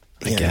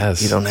 I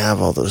guess you don't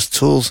have all those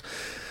tools,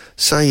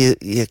 so you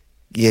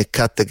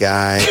cut the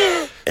guy,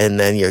 and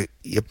then you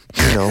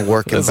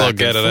working. Let's all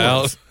get it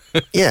out.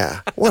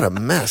 Yeah, what a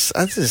mess.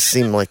 That doesn't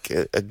seem like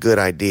a good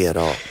idea at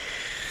all.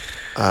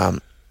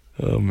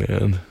 Oh,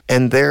 man.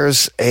 And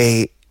there's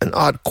an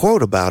odd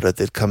quote about it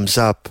that comes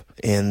up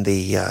in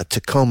the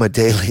Tacoma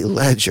Daily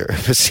Ledger.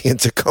 See, in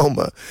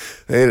Tacoma,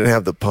 they didn't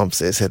have the pumps.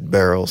 They just had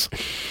barrels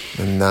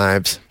and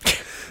knives.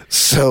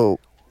 So,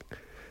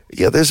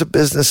 yeah, there's a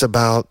business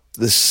about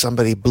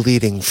somebody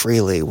bleeding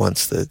freely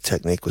once the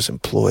technique was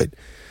employed.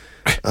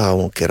 I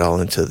won't get all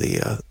into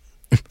the...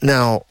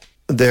 Now...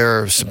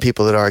 There are some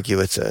people that argue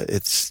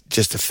it's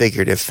just a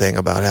figurative thing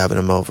about having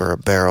him over a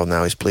barrel.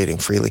 Now he's bleeding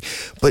freely.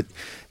 But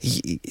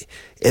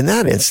in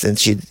that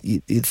instance, you'd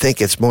think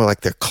it's more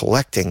like they're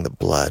collecting the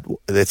blood.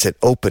 It's an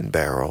open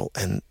barrel,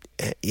 and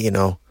I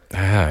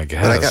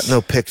guess. But I got no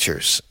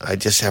pictures. I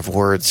just have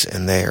words,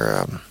 and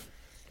they're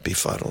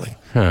befuddling.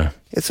 Huh.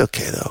 It's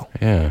okay though.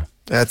 Yeah,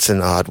 that's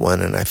an odd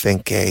one, and I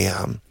think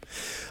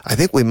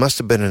we must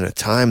have been in a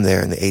time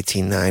there in the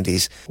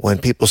 1890s when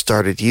people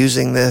started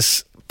using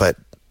this, but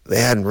they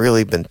hadn't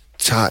really been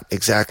taught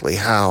exactly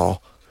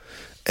how,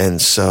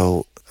 and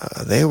so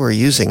they were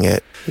using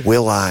it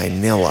will-I,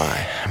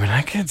 nil-I. I mean,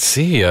 I could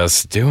see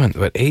us doing,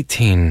 but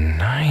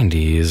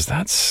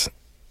 1890s,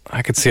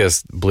 I could see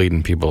us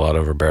bleeding people out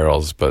over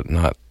barrels, but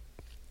not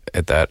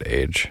at that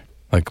age.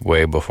 Like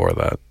way before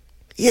that.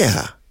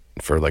 Yeah.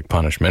 For like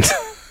punishment.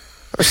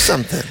 Or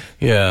something.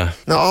 Yeah.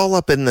 Now, all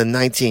up in the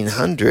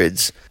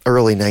 1900s,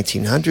 early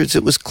 1900s,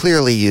 it was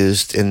clearly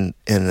used in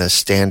a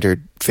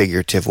standard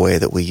figurative way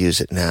that we use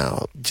it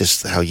now,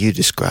 just how you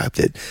described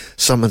it.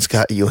 Someone's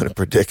got you in a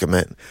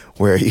predicament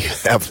where you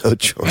have no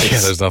choice. Yeah,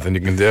 there's nothing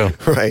you can do.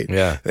 Right.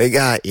 Yeah. They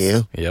got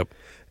you. Yep.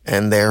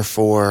 And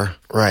therefore,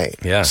 right.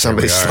 Yeah.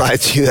 Somebody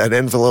slides you that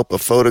envelope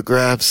of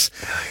photographs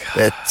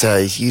that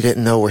you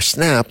didn't know were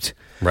snapped.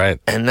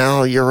 Right. And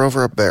now you're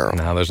over a barrel.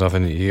 Now there's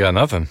nothing, you got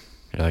nothing.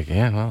 You're like,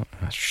 yeah, well,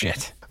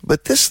 shit.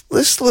 But this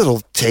little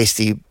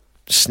tasty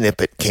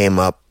snippet came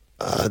up.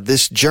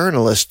 This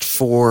journalist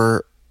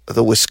for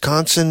the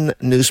Wisconsin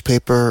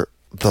newspaper,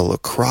 the La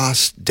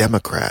Crosse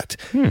Democrat.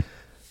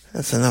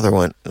 That's another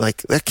one.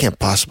 Like, that can't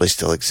possibly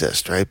still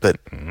exist, right? But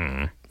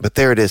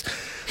there it is.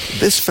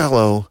 This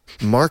fellow,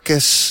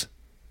 Marcus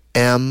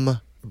M.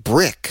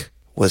 Brick,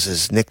 was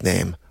his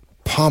nickname,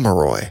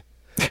 Pomeroy.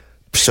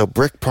 So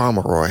Brick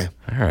Pomeroy.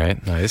 All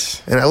right,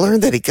 nice. And I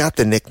learned that he got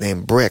the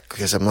nickname Brick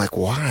because I'm like,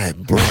 why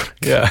Brick?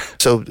 Yeah.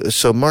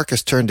 So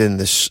Marcus turned in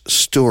this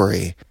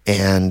story,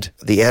 and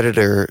the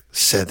editor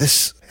said,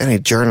 "This any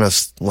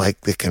journalist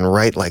that can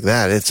write like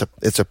that,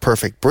 it's a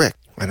perfect brick."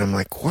 And I'm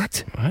like,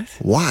 what? What?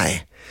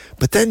 Why?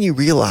 But then you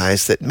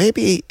realize that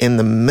maybe in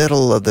the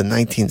middle of the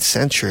 19th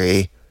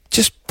century,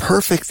 just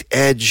perfect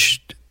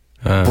edged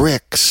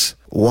bricks,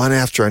 one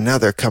after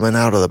another, coming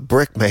out of the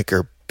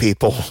brickmaker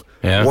people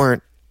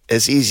weren't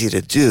as easy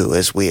to do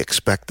as we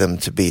expect them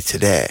to be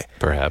today.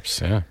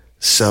 Perhaps, yeah.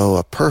 So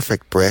a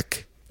perfect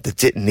brick that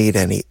didn't need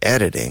any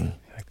editing.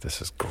 Like,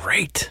 this is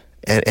great.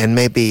 And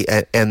maybe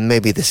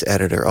this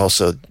editor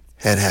also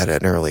had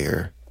an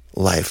earlier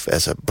life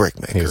as a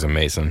brickmaker. He was a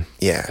mason.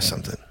 Yeah,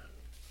 something.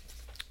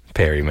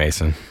 Perry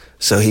Mason.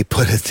 So he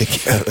put it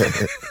together.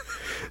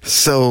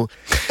 So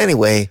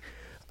anyway,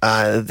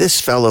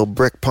 this fellow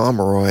Brick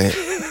Pomeroy.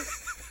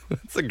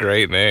 That's a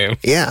great name.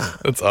 Yeah.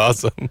 That's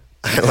awesome.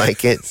 I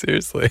like it.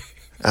 Seriously.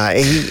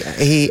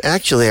 He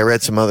actually, I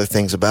read some other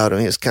things about him.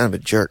 He was kind of a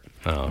jerk.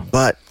 Oh.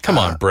 But come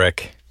on,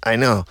 Brick. I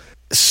know.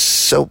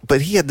 So,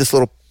 but he had this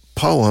little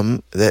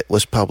poem that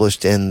was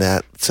published in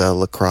that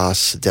La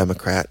Crosse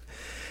Democrat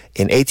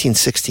in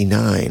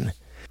 1869.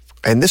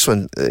 And this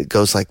one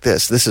goes like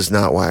this. This is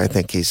not why I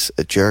think he's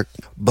a jerk,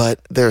 but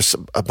there's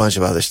a bunch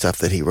of other stuff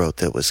that he wrote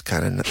that was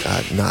kind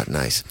of not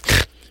nice.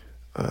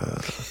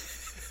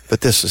 But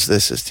this is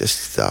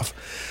just stuff.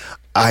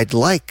 I'd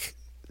like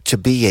to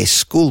be a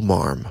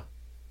schoolmarm,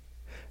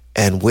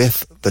 and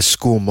with the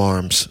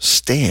schoolmarms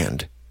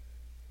stand,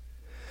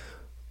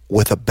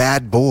 with a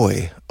bad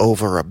boy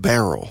over a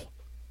barrel,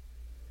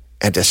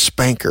 and a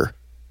spanker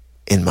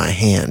in my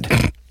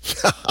hand.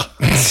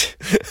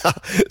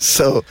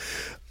 So,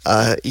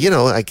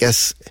 I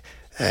guess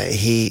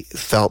he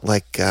felt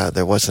like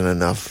there wasn't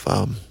enough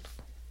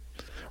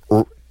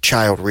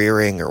child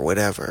rearing or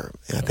whatever.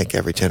 I think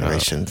every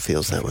generation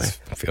feels that way.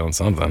 Feeling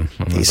something.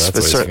 That's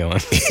what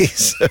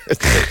he's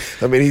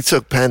feeling. He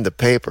took pen to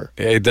paper.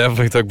 Yeah, he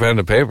definitely took pen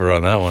to paper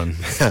on that one.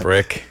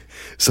 Brick.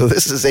 So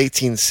this is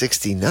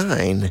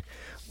 1869,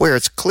 where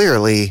it's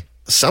clearly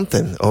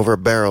something over a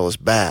barrel is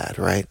bad,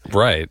 right?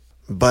 Right.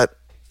 But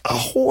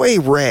ahoy,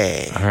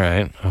 Ray. All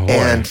right. Ahoy,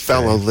 and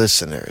fellow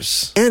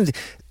listeners. And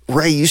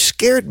Ray, you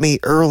scared me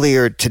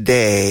earlier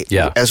today,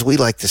 as we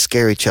like to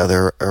scare each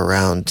other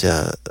around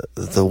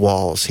the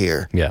walls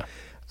here. Yeah.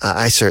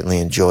 I certainly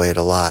enjoy it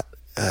a lot.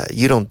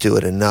 You don't do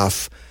it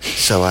enough,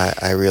 so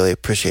I really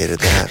appreciated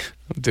that.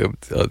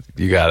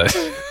 You got it.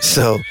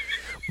 So,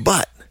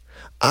 but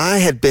I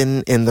had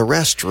been in the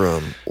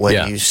restroom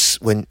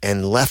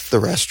and left the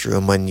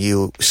restroom when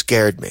you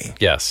scared me.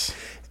 Yes.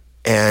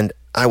 And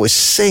I was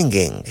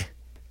singing.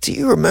 Do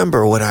you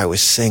remember what I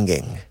was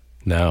singing?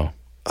 No.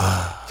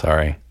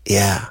 Sorry.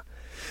 Yeah.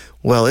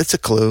 Well, it's a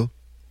clue.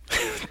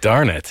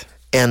 Darn it.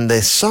 And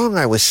the song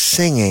I was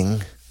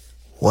singing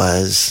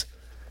was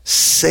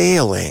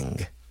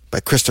Sailing by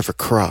Christopher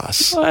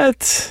Cross.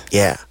 What?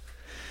 Yeah.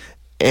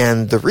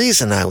 And the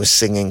reason I was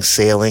singing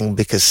Sailing,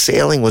 because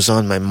sailing was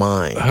on my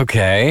mind.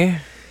 Okay.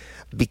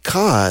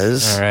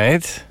 Because all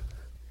right,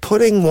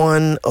 putting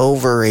one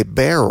over a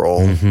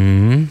barrel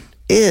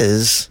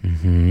is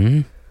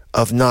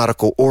of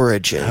nautical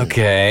origin.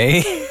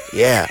 Okay.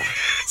 Yeah.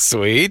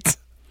 Sweet.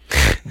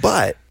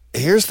 But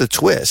here's the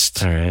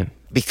twist. All right.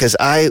 Because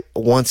I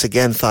once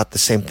again thought the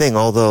same thing,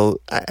 although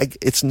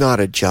it's not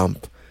a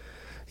jump.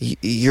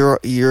 You're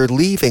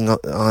leaving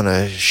on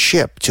a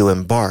ship to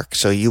embark,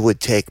 so you would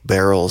take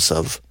barrels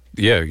of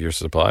your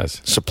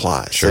supplies.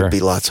 Sure. There'd be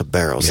lots of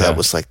barrels. Yeah. That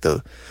was like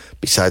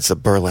besides the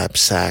burlap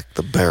sack,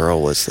 the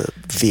barrel was the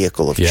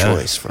vehicle of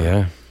choice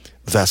for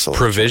vessel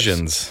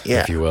provisions,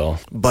 if you will.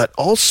 But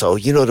also,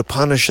 to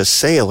punish a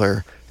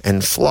sailor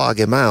and flog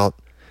him out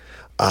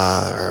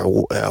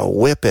or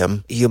whip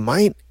him, you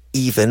might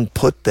even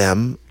put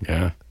them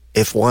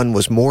if one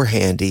was more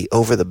handy,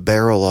 over the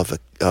barrel of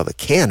a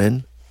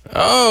cannon.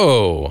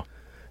 Oh.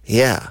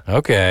 Yeah.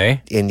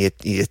 Okay. And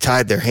you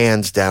tied their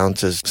hands down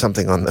to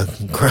something on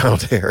the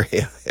ground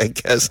area, I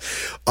guess.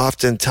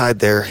 Often tied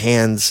their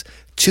hands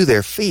to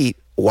their feet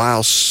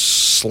while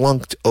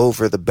slunked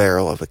over the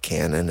barrel of a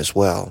cannon as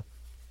well.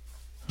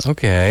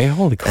 Okay.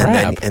 Holy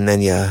crap. And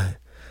then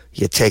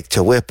you take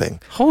to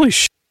whipping. Holy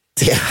shit.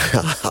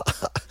 Yeah.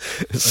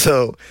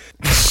 So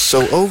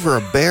over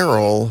a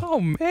barrel. Oh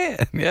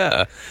man,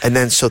 yeah. And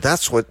then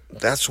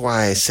that's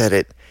why I said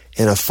it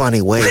in a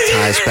funny way,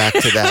 ties back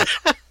to that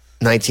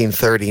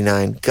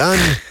 1939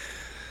 gun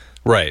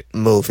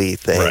movie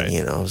thing,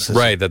 right.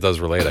 Right, that does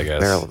relate, I guess.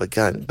 Barrel of a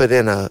gun, but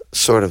in a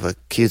sort of a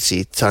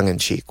cutesy,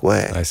 tongue-in-cheek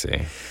way. I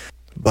see.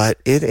 But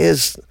it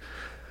is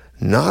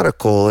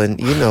nautical, and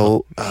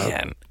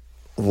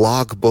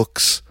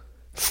logbooks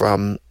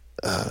from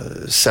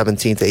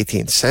 17th,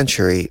 18th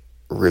century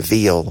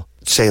reveal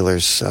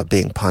sailors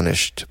being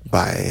punished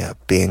by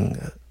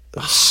being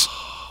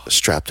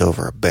strapped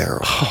over a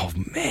barrel. Oh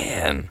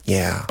man.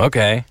 Yeah.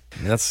 Okay.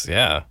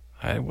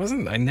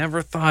 I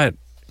never thought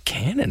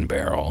cannon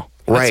barrel.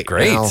 That's right.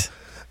 Great. Now,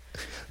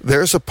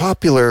 there's a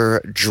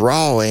popular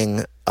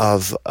drawing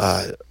of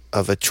a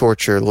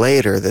torture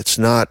later that's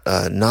not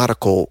a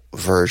nautical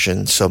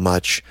version so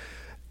much,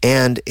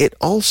 and it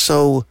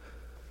also,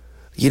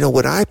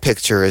 what I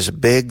picture is a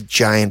big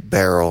giant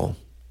barrel,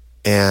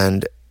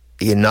 and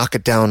you knock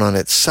it down on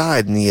its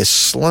side, and you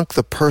slunk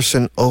the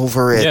person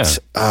over it.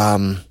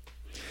 Yeah.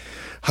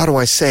 How do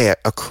I say it?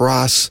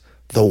 Across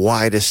the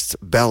widest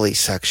belly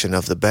section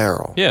of the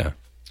barrel. Yeah.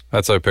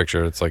 That's how I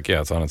picture it. It's like,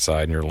 it's on its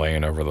side and you're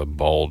laying over the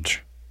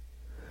bulge,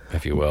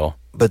 if you will.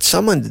 But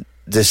someone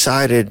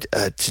decided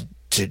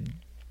to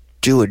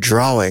do a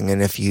drawing,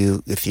 and if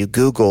you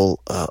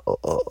Google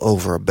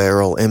over a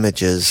barrel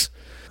images,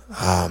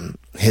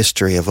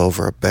 history of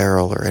over a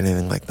barrel or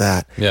anything like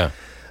that,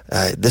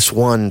 this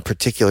one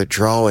particular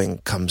drawing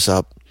comes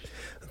up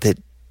that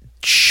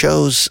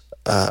shows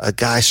a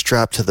guy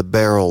strapped to the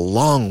barrel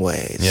long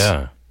ways.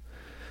 Yeah.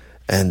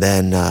 And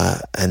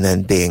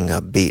then being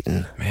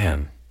beaten.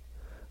 Man.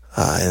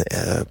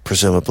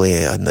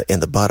 Presumably in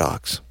the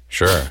buttocks.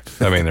 Sure.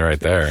 I mean, they're right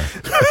there.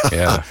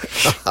 Yeah.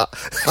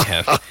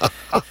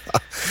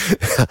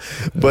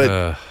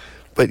 But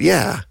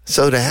yeah.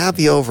 So to have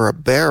you over a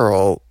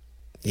barrel,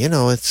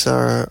 it's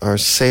our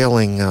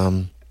sailing.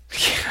 Our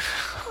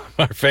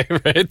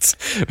favorites.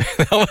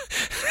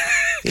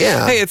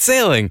 Yeah. Hey, it's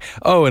sailing.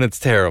 Oh, and it's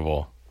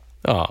terrible.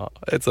 Oh,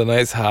 it's a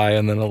nice high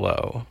and then a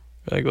low.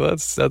 Like, well,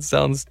 that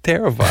sounds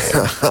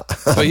terrifying.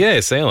 But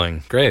yeah,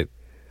 sailing, great.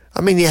 I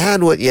mean, you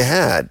had what you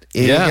had.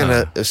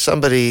 If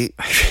somebody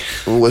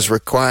was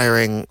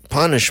requiring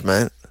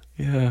punishment,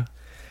 you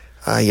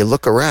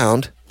look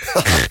around.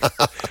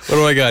 What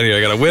do I got here?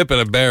 I got a whip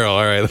and a barrel.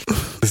 All right,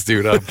 let's do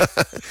it up.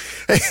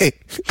 Hey,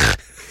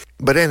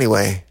 but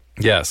anyway,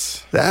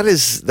 yes, that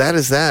is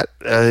that.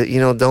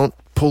 Don't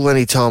pull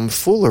any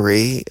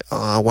tomfoolery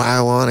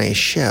while on a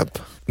ship.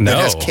 No,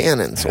 that has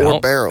cannons or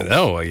barrels.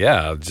 No,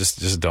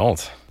 just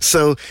don't.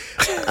 So,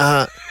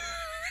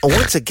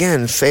 once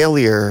again,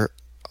 failure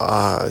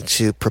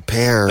to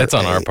prepare. That's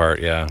on our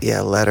part,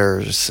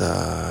 letters.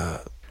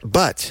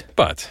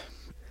 But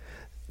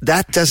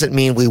that doesn't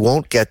mean we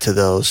won't get to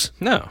those.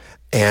 No,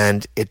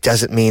 and it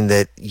doesn't mean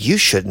that you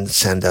shouldn't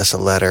send us a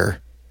letter.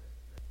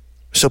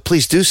 So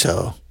please do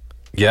so.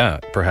 Yeah,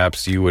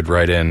 perhaps you would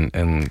write in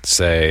and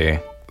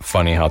say,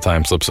 "Funny How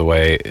Time Slips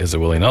Away" is a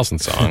Willie Nelson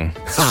song.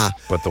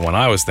 But the one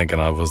I was thinking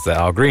of was the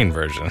Al Green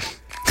version.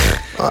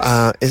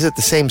 Is it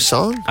the same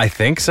song? I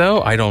think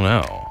so. I don't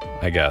know.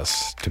 I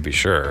guess, to be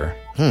sure.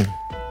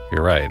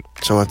 You're right.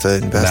 So we'll have to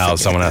investigate. Now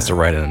someone has to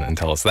write in and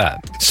tell us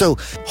that. So,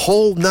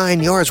 whole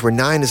 9 yards where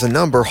 9 is a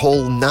number,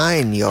 whole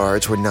 9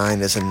 yards where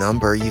 9 is a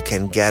number. You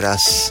can get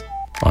us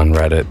on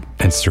Reddit,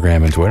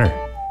 Instagram, and Twitter.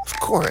 Of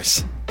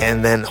course.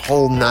 And then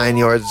whole 9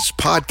 yards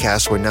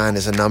podcast where 9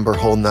 is a number,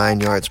 whole 9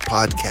 yards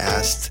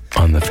podcast.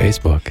 On the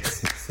Facebook.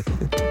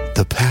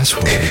 The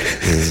password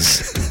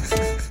is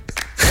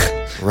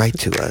write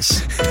to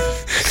us.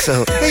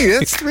 So, hey,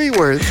 that's 3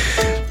 words.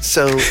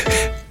 So,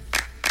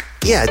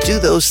 yeah, do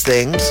those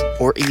things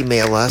or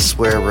email us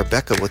where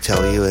Rebecca will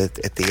tell you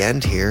at the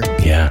end here.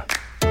 Yeah.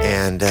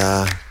 And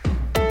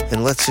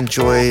let's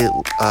enjoy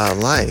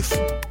life.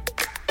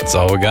 That's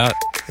all we got.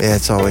 Yeah,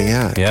 that's all we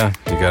got. Yeah,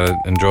 you got to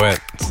enjoy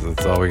it. So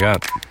that's all we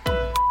got.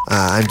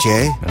 I'm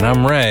Jay. And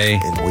I'm Ray.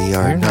 And we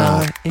are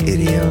not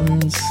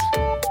idioms.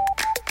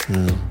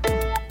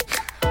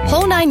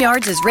 Whole 9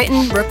 Yards is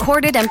written,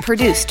 recorded, and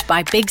produced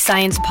by Big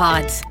Science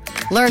Pods.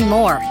 Learn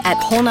more at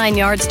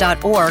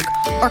whole9yards.org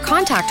or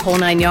contact Whole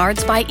 9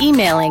 Yards by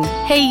emailing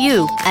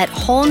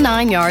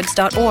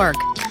heyu@whole9yards.org.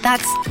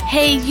 That's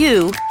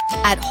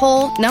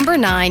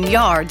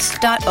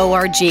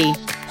heyu@whole9yards.org.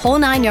 Whole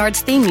 9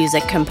 Yards theme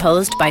music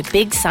composed by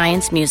Big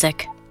Science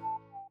Music.